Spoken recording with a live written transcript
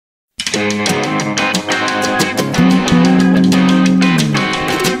That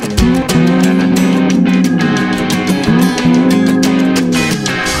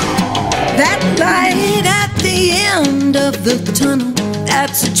light at the end of the tunnel,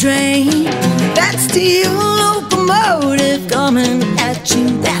 that's a train. That steel locomotive coming at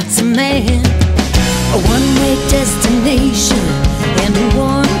you, that's a man. A one-way destination and a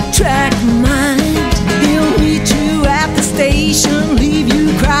one-track mind. He'll meet you at the station, leave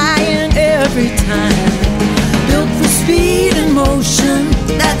you crying every time. Built for speed and motion,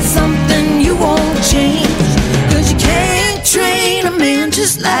 that's something you won't change. 'Cause you can't train a man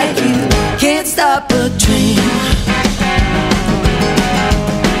just like you can't stop a train.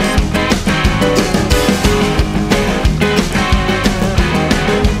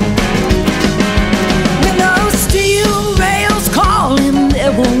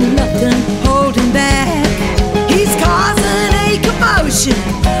 Won't nothing hold him back. He's causing a commotion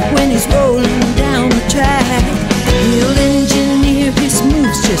when he's rolling down the track. He'll engineer his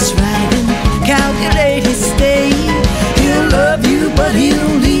moves just right and calculate his state. He'll love you, but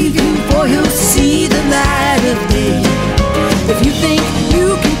he'll leave you before he'll see the light of day. If you think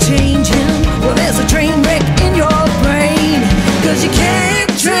you can change him, well, there's a train wreck in your brain. 'Cause you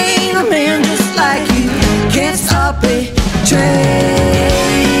can't train a man just like you can't stop a train.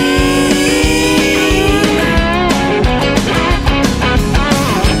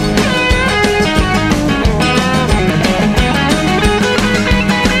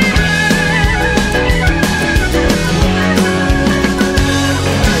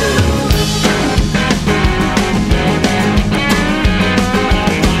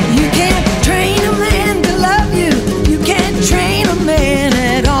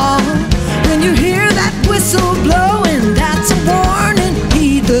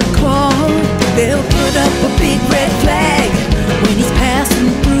 They'll put up a big red flag when he's passing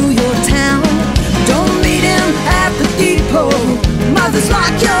through your town. Don't meet him at the depot, mothers,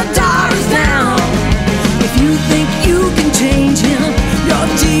 lock your doors down. If you think you can change him, you're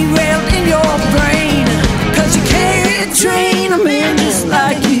derailed in your brain. 'Cause you can't train a man just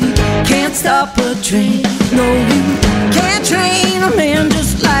like you can't stop a train. No, you can't train a man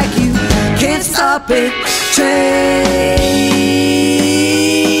just like you can't stop a train.